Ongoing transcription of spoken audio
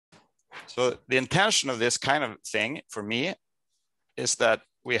So the intention of this kind of thing for me is that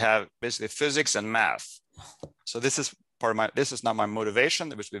we have basically physics and math. So this is this is not my motivation,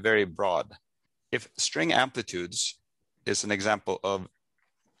 which would be very broad. If string amplitudes is an example of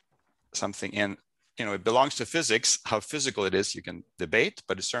something in, it belongs to physics. How physical it is, you can debate,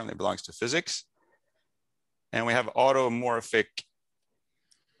 but it certainly belongs to physics. And we have automorphic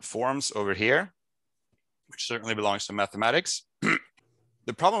forms over here, which certainly belongs to mathematics.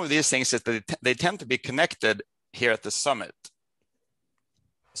 The problem with these things is that they tend to be connected here at the summit.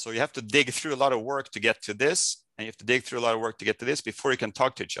 So you have to dig through a lot of work to get to this, and you have to dig through a lot of work to get to this before you can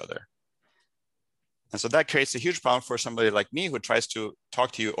talk to each other. And so that creates a huge problem for somebody like me who tries to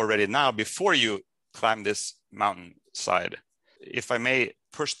talk to you already now before you climb this mountainside. If I may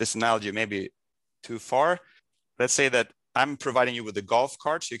push this analogy maybe too far, let's say that I'm providing you with a golf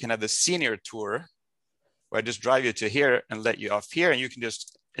cart, so you can have the senior tour where I just drive you to here and let you off here, and you can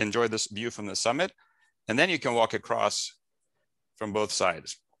just enjoy this view from the summit. And then you can walk across from both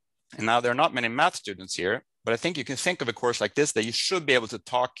sides. And now there are not many math students here, but I think you can think of a course like this that you should be able to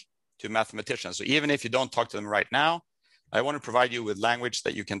talk to mathematicians. So even if you don't talk to them right now, I want to provide you with language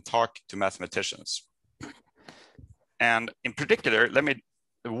that you can talk to mathematicians. And in particular, let me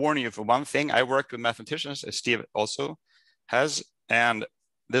warn you for one thing. I worked with mathematicians, as Steve also has, and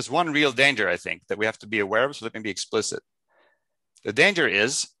there's one real danger, I think, that we have to be aware of, so let me be explicit. The danger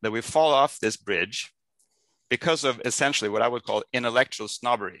is that we fall off this bridge because of essentially what I would call intellectual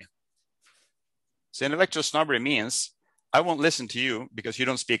snobbery. So intellectual snobbery means I won't listen to you because you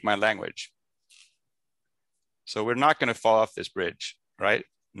don't speak my language. So we're not going to fall off this bridge, right?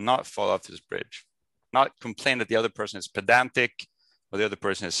 Not fall off this bridge. Not complain that the other person is pedantic or the other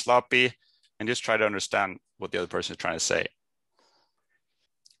person is sloppy, and just try to understand what the other person is trying to say.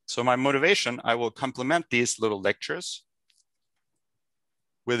 So my motivation, I will complement these little lectures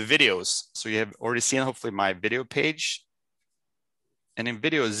with videos. So you have already seen hopefully my video page. And in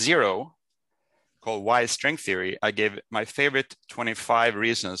video 0, called Why String Theory, I gave my favorite 25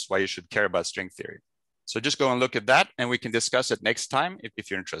 reasons why you should care about string theory. So just go and look at that, and we can discuss it next time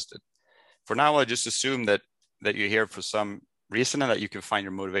if you're interested. For now, I just assume that you're here for some reason and that you can find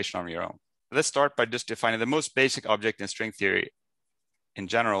your motivation on your own. Let's start by just defining the most basic object in string theory in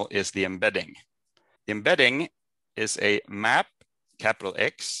general is the embedding. The embedding is a map, capital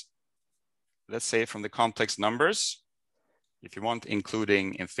X, let's say from the complex numbers, if you want,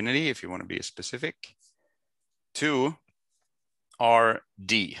 including infinity, if you want to be specific, to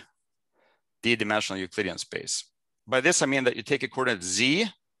RD, d-dimensional Euclidean space. By this, I mean that you take a coordinate z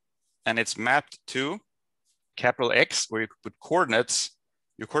and it's mapped to capital X, where you put coordinates,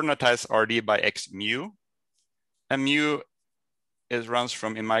 you coordinatize RD by x mu, and mu runs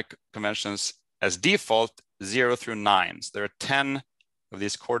from, in my conventions, as default 0 through 9. So there are 10 of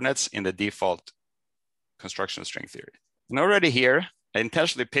these coordinates in the default construction of string theory. And already here, I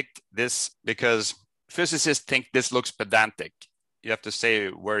intentionally picked this because physicists think this looks pedantic. You have to say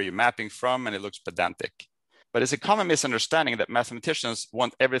where you're mapping from, and it looks pedantic. But it's a common misunderstanding that mathematicians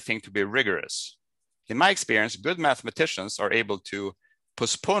want everything to be rigorous. In my experience, good mathematicians are able to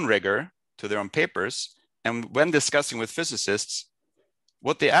postpone rigor to their own papers. And when discussing with physicists,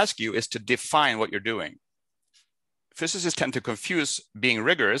 what they ask you is to define what you're doing. Physicists tend to confuse being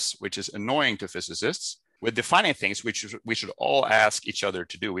rigorous, which is annoying to physicists, with defining things which we should all ask each other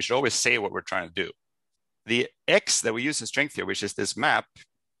to do. We should always say what we're trying to do. The X that we use in string theory, which is this map,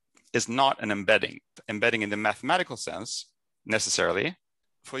 is not an embedding in the mathematical sense necessarily.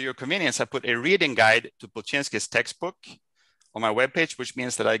 For your convenience, I put a reading guide to Polchinski's textbook on my webpage, which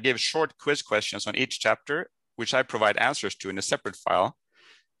means that I give short quiz questions on each chapter, which I provide answers to in a separate file.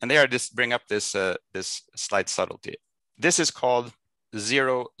 And there I just bring up this slight subtlety. This is called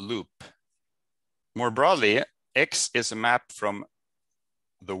zero loop. More broadly, X is a map from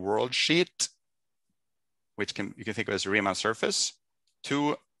the world sheet, which you can think of as a Riemann surface,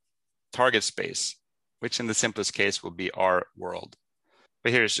 to target space, which in the simplest case will be our world.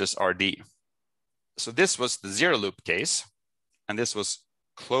 But here is just RD. So this was the zero loop case, and this was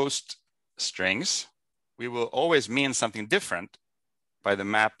closed strings. We will always mean something different by the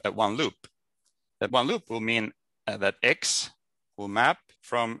map at one loop. That one loop will mean that X will map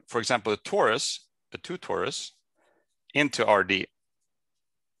from, for example, a two torus, into RD.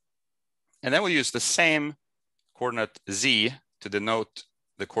 And then we'll use the same coordinate Z to denote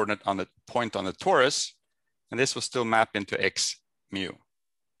the coordinate on the point on the torus, and this will still map into X mu.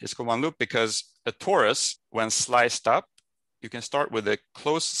 It's called one loop because a torus, when sliced up, you can start with a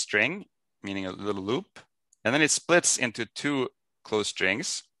closed string, meaning a little loop, and then it splits into two closed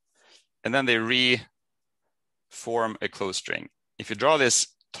strings, and then they reform a closed string. If you draw this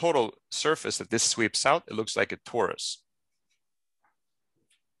total surface that this sweeps out, it looks like a torus.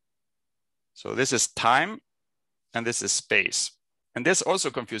 So this is time, and this is space. And this also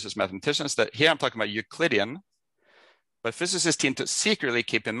confuses mathematicians that here I'm talking about Euclidean, but physicists tend to secretly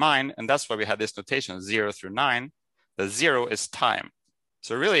keep in mind, and that's why we had this notation 0 through 9, that 0 is time.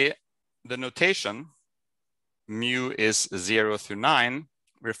 So really, the notation mu is 0 through 9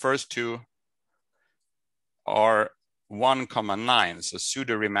 refers to R 1, 9, so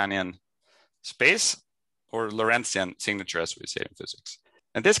pseudo-Riemannian space, or Lorentzian signature, as we say in physics.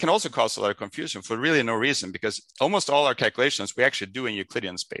 And this can also cause a lot of confusion for really no reason, because almost all our calculations we actually do in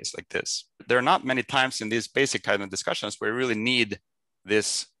Euclidean space like this. There are not many times in these basic kind of discussions where we really need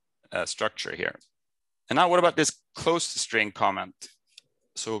this structure here. And now what about this closed string comment?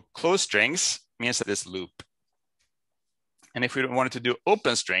 So closed strings means that this loop. And if we wanted to do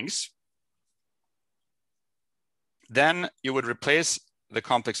open strings, then you would replace the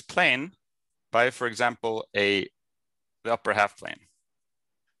complex plane by, for example, the upper half plane.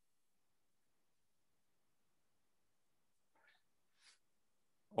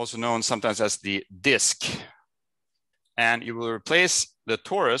 Also known sometimes as the disk. And you will replace the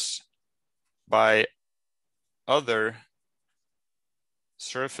torus by other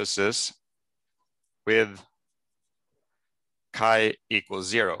surfaces with chi equals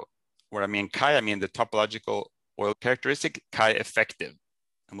 0. Where I mean chi, I mean the topological oil characteristic, chi effective.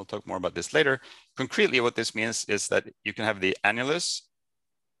 And we'll talk more about this later. Concretely, what this means is that you can have the annulus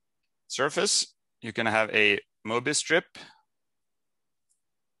surface, you can have a Mobius strip,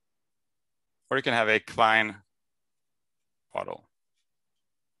 or you can have a Klein model.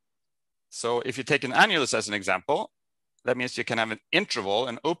 So if you take an annulus as an example, that means you can have an interval,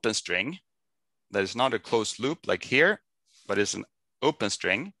 an open string, that is not a closed loop like here, but is an open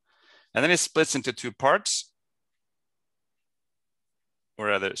string. And then it splits into two parts, or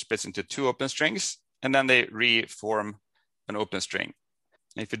rather it splits into two open strings, and then they reform an open string.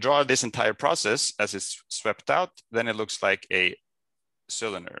 And if you draw this entire process as it's swept out, then it looks like a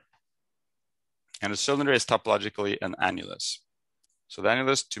cylinder. And a cylinder is topologically an annulus. So the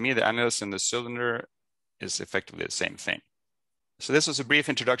annulus, to me, the annulus and the cylinder is effectively the same thing. So this was a brief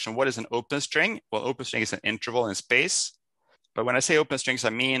introduction. What is an open string? Well, open string is an interval in space. But when I say open strings, I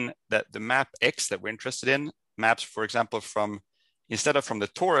mean that the map X that we're interested in maps, for example, instead of from the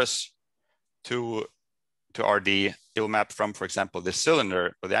torus to RD, it will map from, for example, the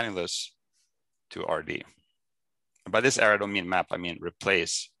cylinder or the annulus to RD. And by this error, I don't mean map, I mean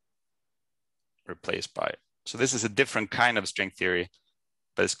replace by. So this is a different kind of string theory,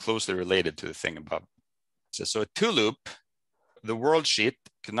 but it's closely related to the thing above. So a two loop, the world sheet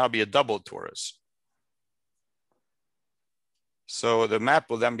can now be a double torus. So the map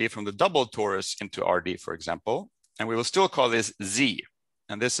will then be from the double torus into RD, for example, and we will still call this Z.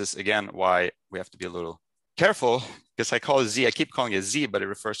 And this is, again, why we have to be a little careful, because I call it Z, I keep calling it Z, but it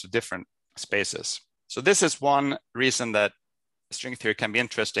refers to different spaces. So this is one reason that string theory can be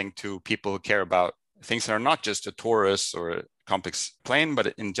interesting to people who care about things that are not just a torus or a complex plane, but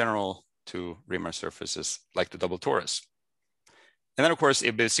in general to Riemann surfaces like the double torus. And then, of course,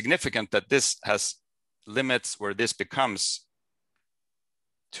 it'd be significant that this has limits where this becomes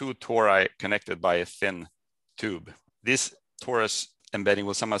two tori connected by a thin tube. This torus embedding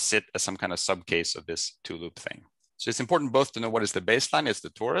will somehow sit as some kind of subcase of this two-loop thing. So it's important both to know what is the baseline, it's the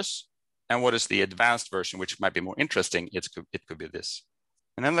torus, and what is the advanced version, which might be more interesting, it could be this.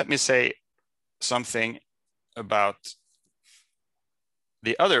 And then let me say something about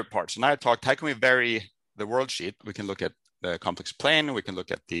the other parts. And I talked, how can we vary the world sheet? We can look at the complex plane, we can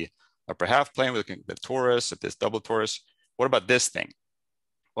look at the upper half plane, we look at the torus, at this double torus. What about this thing?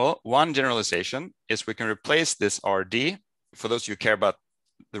 Well, one generalization is we can replace this RD. For those of you who care about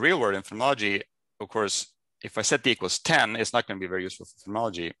the real world in phenomenology, of course, if I set d equals 10, it's not going to be very useful for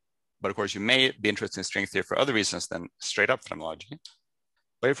phenomenology. But of course, you may be interested in string theory for other reasons than straight up phenomenology.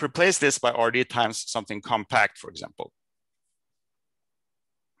 But if we replace this by RD times something compact, for example.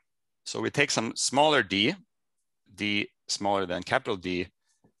 So we take some smaller d smaller than capital D,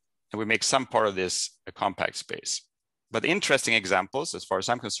 and we make some part of this a compact space. But the interesting examples, as far as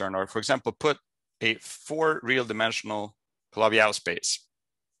I'm concerned, are, for example, put a 4 real dimensional Calabi-Yau space.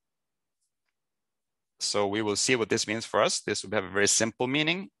 So we will see what this means for us. This would have a very simple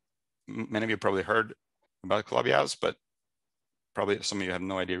meaning. Many of you probably heard about Calabi-Yaus, but probably some of you have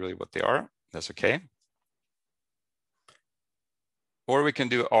no idea really what they are. That's okay. Or we can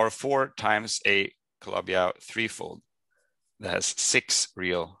do R4 times a Calabi-Yau threefold that has 6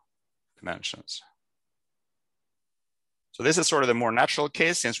 real dimensions. So this is sort of the more natural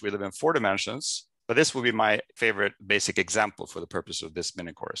case since we live in 4 dimensions, But this will be my favorite basic example for the purpose of this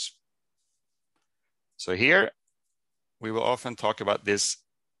mini course. So here, we will often talk about this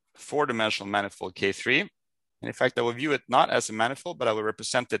four-dimensional manifold K3. And in fact, I will view it not as a manifold, but I will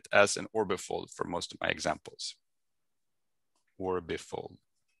represent it as an orbifold for most of my examples. Orbifold.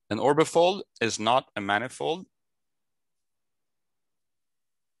 An orbifold is not a manifold.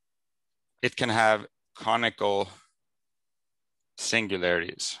 It can have conical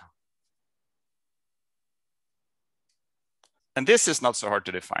singularities. And this is not so hard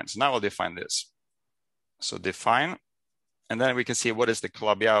to define. So now I'll define this. So define, and then we can see what is the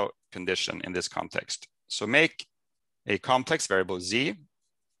Calabi-Yau condition in this context. So make a complex variable z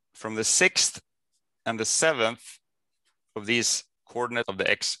from the 6th and the 7th of these coordinates of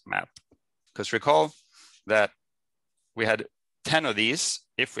the X map. Because recall that we had 10 of these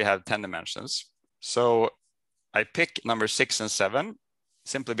if we have 10 dimensions. So I pick number 6 and 7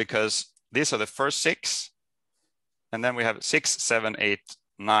 simply because these are the first 6. And then we have 6, 7, 8,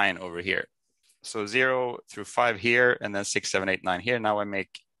 9 over here. So 0 through 5 here, and then 6, 7, 8, 9 here. Now I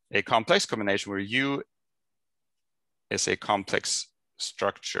make a complex combination where U is a complex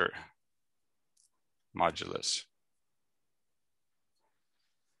structure modulus.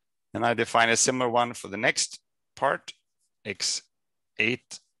 And I define a similar one for the next part, x8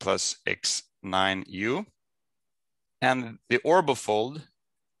 plus x9u. And the orbifold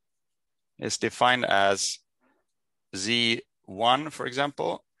is defined as z1, for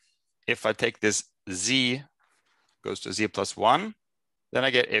example. If I take this z goes to z plus 1, then I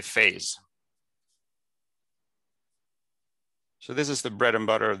get a phase. So this is the bread and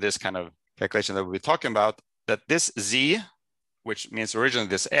butter of this kind of calculation that we'll be talking about, that this z, which means originally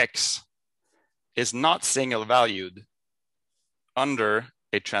this x, is not single valued under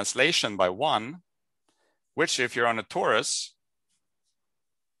a translation by 1, which if you're on a torus,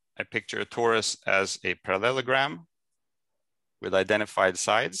 I picture a torus as a parallelogram with identified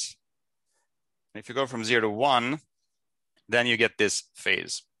sides. And if you go from 0 to 1, then you get this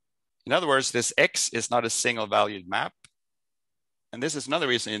phase. In other words, this x is not a single valued map. And this is another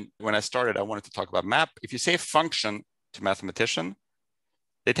reason when I started, I wanted to talk about map. If you say function to mathematician,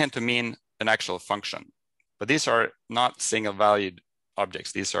 they tend to mean an actual function. But these are not single valued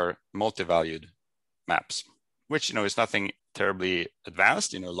objects. These are multi-valued maps, which is nothing terribly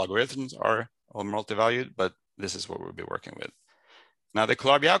advanced. Logarithms are all multi-valued, but this is what we'll be working with. Now, the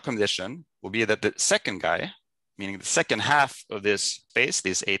Calabi-Yau condition will be that the second guy, meaning the second half of this space,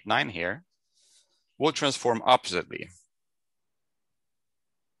 these 8, 9 here, will transform oppositely.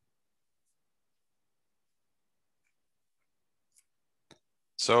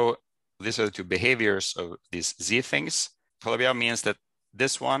 So these are the two behaviors of these z things. Calabi-Yau means that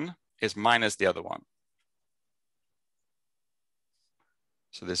this one is minus the other one.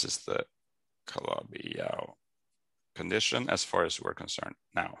 So this is the Calabi-Yau condition as far as we're concerned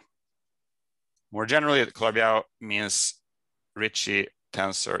now. More generally, the Calabi-Yau means Ricci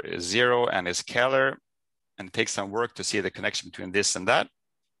tensor is 0 and is scalar, and it takes some work to see the connection between this and that.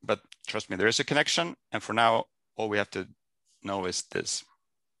 But trust me, there is a connection. And for now, all we have to know is this.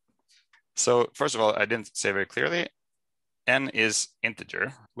 So first of all, I didn't say very clearly, n is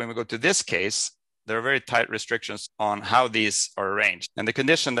integer. When we go to this case, there are very tight restrictions on how these are arranged. And the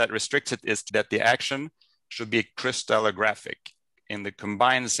condition that restricts it is that the action should be crystallographic in the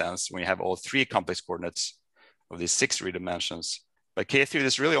combined sense when you have all 3 complex coordinates of these 6 3 dimensions. But K3,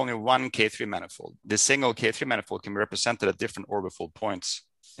 there's really only one K3 manifold. This single K3 manifold can be represented at different orbifold points.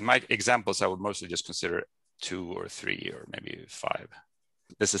 In my examples, I would mostly just consider 2 or 3 or maybe 5.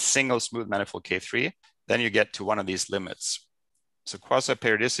 There's a single smooth manifold K3, then you get to one of these limits. So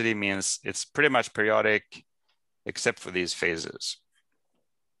quasi-periodicity means it's pretty much periodic except for these phases.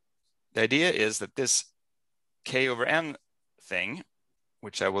 The idea is that this K over N thing,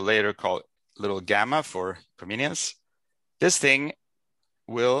 which I will later call little gamma for convenience, this thing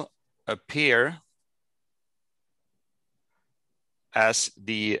will appear as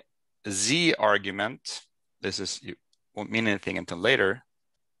the z argument. You won't mean anything until later,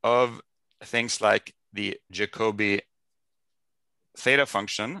 of things like the Jacobi theta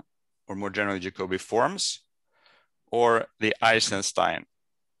function, or more generally Jacobi forms, or the Eisenstein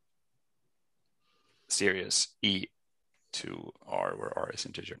series E to R, where R is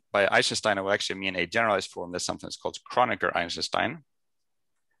integer. By Eisenstein, I will actually mean a generalized form that's sometimes called Kronecker-Eisenstein.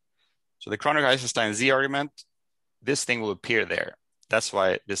 So the Kronecker-Eisenstein Z argument, this thing will appear there. That's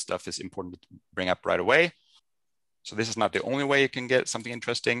why this stuff is important to bring up right away. So this is not the only way you can get something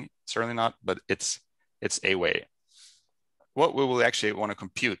interesting, certainly not, but it's a way. What we will actually want to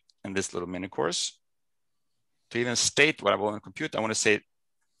compute in this little mini course, to even state what I want to compute, I want to say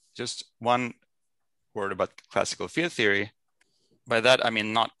just one word about classical field theory. By that, I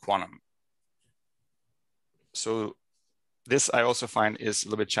mean not quantum. So this I also find is a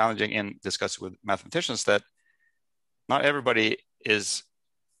little bit challenging in discussing with mathematicians, that not everybody is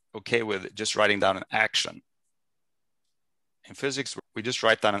okay with just writing down an action. In physics, we just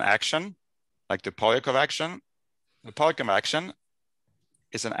write down an action, like the Polyakov action. The Polyakov action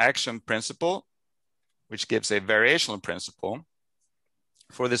is an action principle which gives a variational principle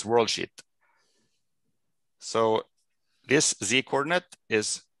for this world sheet. So this z coordinate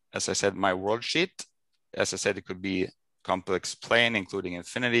is, as I said, my world sheet. As I said, it could be complex plane, including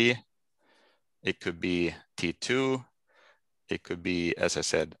infinity. It could be T2. It could be, as I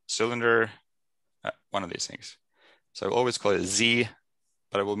said, cylinder, one of these things. So I always call it Z,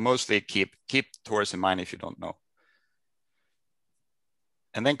 but I will mostly keep torus in mind if you don't know.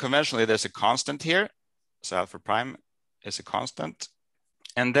 And then conventionally, there's a constant here. So alpha prime is a constant.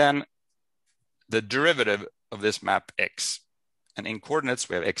 And then the derivative of this map X. And in coordinates,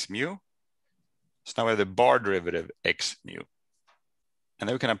 we have X mu. So now we have the bar derivative X mu. And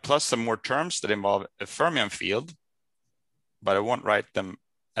then we can have plus some more terms that involve a fermion field, but I won't write them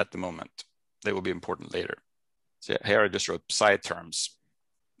at the moment. They will be important later. So here I just wrote psi terms.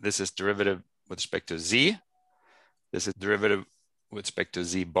 This is derivative with respect to Z. This is derivative with respect to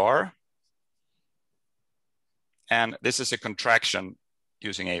Z bar. And this is a contraction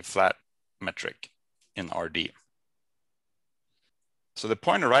using a flat metric in RD. So the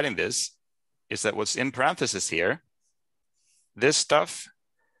point of writing this is that what's in parentheses here, this stuff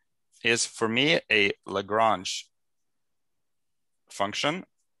is for me a Lagrange function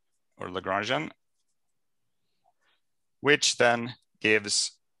or Lagrangian, which then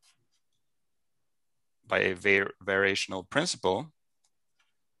gives, by a variational principle,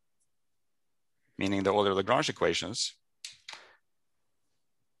 meaning the Euler Lagrange equations,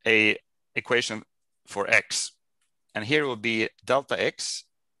 a equation for X. And here will be delta X,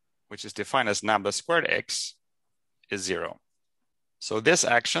 which is defined as lambda squared X, is 0. So this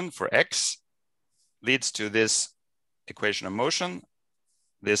action for X leads to this equation of motion,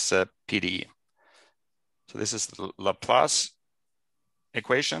 this PDE. So this is the Laplace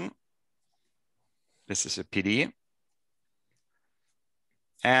equation. This is a PDE.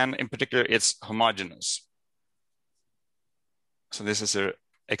 And in particular, it's homogeneous. So this is an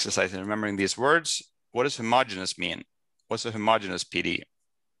exercise in remembering these words. What does homogeneous mean? What's a homogeneous PDE?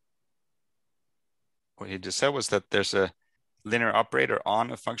 What he just said was that there's a linear operator on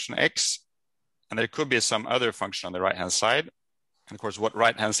a function X, and there could be some other function on the right-hand side. And of course, what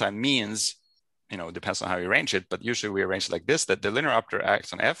right-hand side means, depends on how you arrange it, but usually we arrange it like this, that the linear operator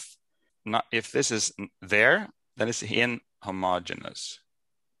acts on F. Not, if this is there, then it's inhomogeneous.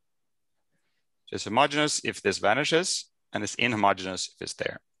 So it's homogeneous if this vanishes, and it's inhomogeneous if it's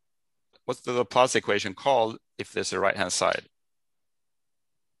there. What's the Laplace equation called if there's a right-hand side?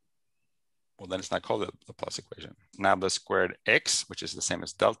 Well, then it's not called the Laplace equation. Lambda squared X, which is the same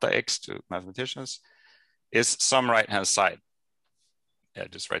as delta X to mathematicians, is some right-hand side. Yeah,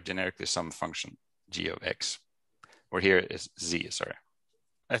 just write generically some function, g of X, or here is Z, sorry.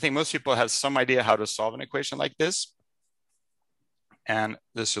 I think most people have some idea how to solve an equation like this. And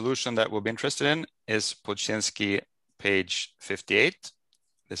the solution that we'll be interested in is Polchinski, page 58.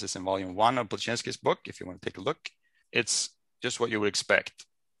 This is in volume 1 of Polchinski's book, if you want to take a look. It's just what you would expect.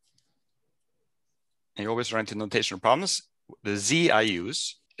 And you always run into notational problems. The Z I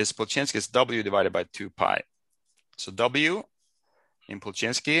use is Polchinski's W divided by 2 pi. So W in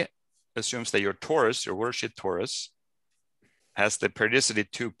Polchinski assumes that your torus, your worldsheet torus, has the periodicity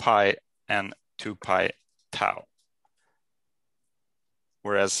 2 pi and 2 pi tau.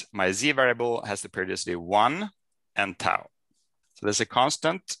 Whereas my Z variable has the periodicity 1 and tau. So there's a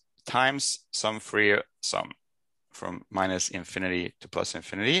constant times some Fourier sum from minus infinity to plus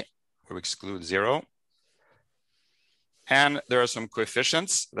infinity, where we exclude 0. And there are some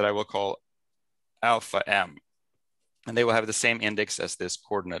coefficients that I will call alpha m. And they will have the same index as this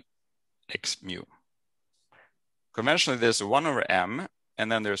coordinate x mu. Conventionally, there's a 1 over m,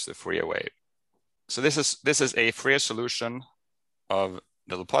 and then there's the Fourier wave. So this is a Fourier solution of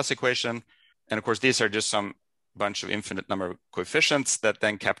the Laplace equation. And of course, these are just some bunch of infinite number of coefficients that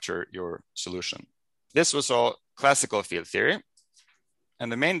then capture your solution. This was all classical field theory.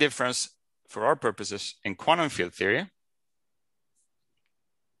 And the main difference for our purposes in quantum field theory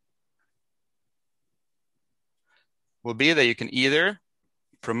will be that you can either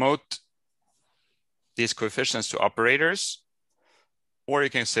promote these coefficients to operators, or you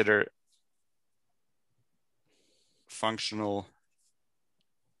consider functional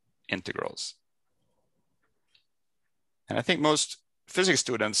integrals. And I think most physics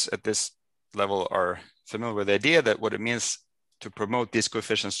students at this level are familiar with the idea that what it means to promote these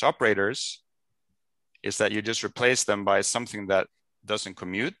coefficients to operators is that you just replace them by something that doesn't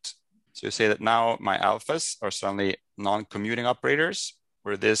commute. So you say that now my alphas are suddenly non-commuting operators,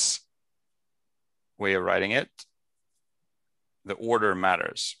 where this way of writing it, the order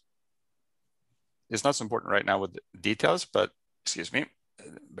matters. It's not so important right now with the details, but excuse me,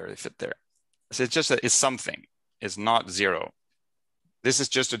 barely fit there. So it's just that it's something, it's not zero. This is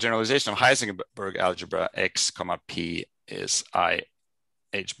just a generalization of Heisenberg algebra. X comma P is I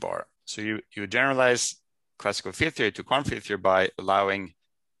H bar. So you generalize classical field theory to quantum field theory by allowing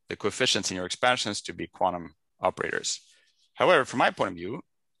the coefficients in your expansions to be quantum operators. However, from my point of view,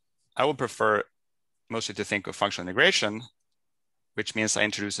 I would prefer mostly to think of functional integration, which means I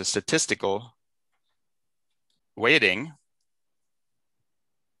introduce a statistical weighting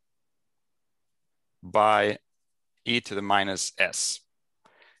by e to the minus s.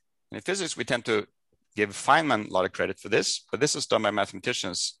 And in physics, we tend to give Feynman a lot of credit for this, but this was done by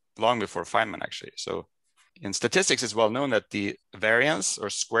mathematicians long before Feynman, actually. So in statistics, it's well known that the variance or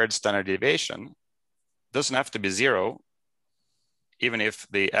squared standard deviation doesn't have to be zero, even if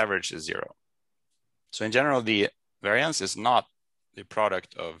the average is zero. So in general, the variance is not the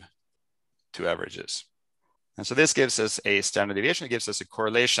product of two averages. And so this gives us a standard deviation. It gives us a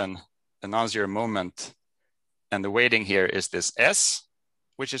correlation, a non-zero moment. And the weighting here is this S,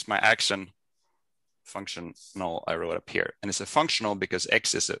 which is my action functional I wrote up here. And it's a functional because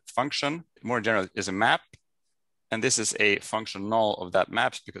X is a function. More in general, is a map. And this is a function null of that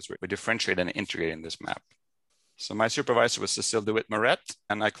map because we differentiate and integrate in this map. So my supervisor was Cécile de Witt-Moret,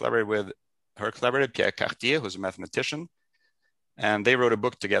 and I collaborated with her collaborator, Pierre Cartier, who's a mathematician. And they wrote a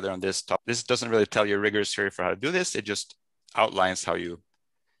book together on this topic. This doesn't really tell you a rigorous theory for how to do this. It just outlines how you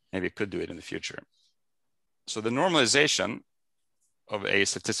maybe could do it in the future. So the normalization of a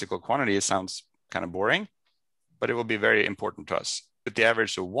statistical quantity sounds kind of boring, but it will be very important to us. With the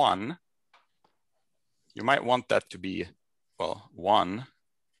average of 1, you might want that to be, well, 1.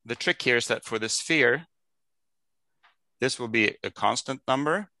 The trick here is that for the sphere, this will be a constant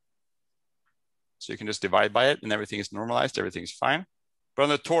number. So you can just divide by it and everything is normalized, everything's fine. But on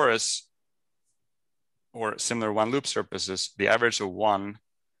the torus or similar one loop surfaces, the average of 1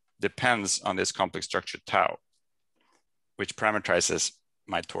 depends on this complex structure tau, which parameterizes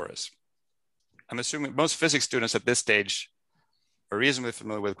my torus. I'm assuming most physics students at this stage are reasonably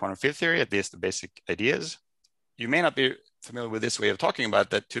familiar with quantum field theory, at least the basic ideas. You may not be familiar with this way of talking about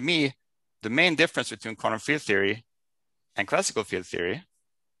that. To me, the main difference between quantum field theory and classical field theory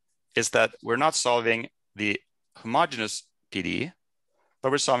is that we're not solving the homogeneous PD,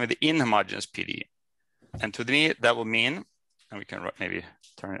 but we're solving the inhomogeneous PD. And to me, that will mean, and we can maybe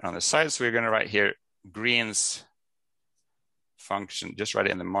turn it on the side. So we're going to write here Green's function, just write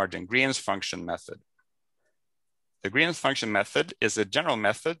it in the margin, Green's function method. The Green's function method is a general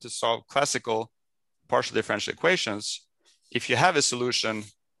method to solve classical partial differential equations. If you have a solution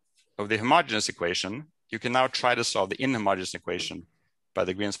of the homogeneous equation, you can now try to solve the inhomogeneous equation by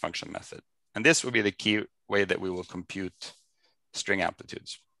the Green's function method. And this will be the key way that we will compute string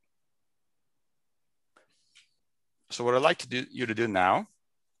amplitudes. So what I'd like you to do now,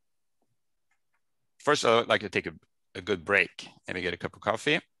 first I'd like to take a good break, maybe get a cup of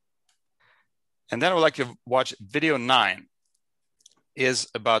coffee. And then I would like to watch video 9, is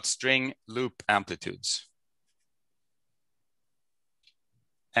about string loop amplitudes.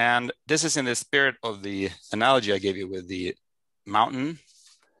 And this is in the spirit of the analogy I gave you with the mountain.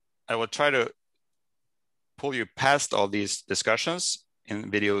 I will try to pull you past all these discussions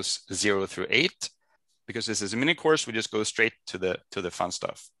in videos 0 through 8, because this is a mini course. We just go straight to the fun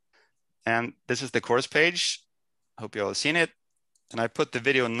stuff. And this is the course page. I hope you all have seen it. And I put the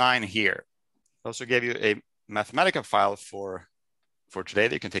video 9 here. I also gave you a Mathematica file for today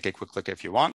that you can take a quick look if you want.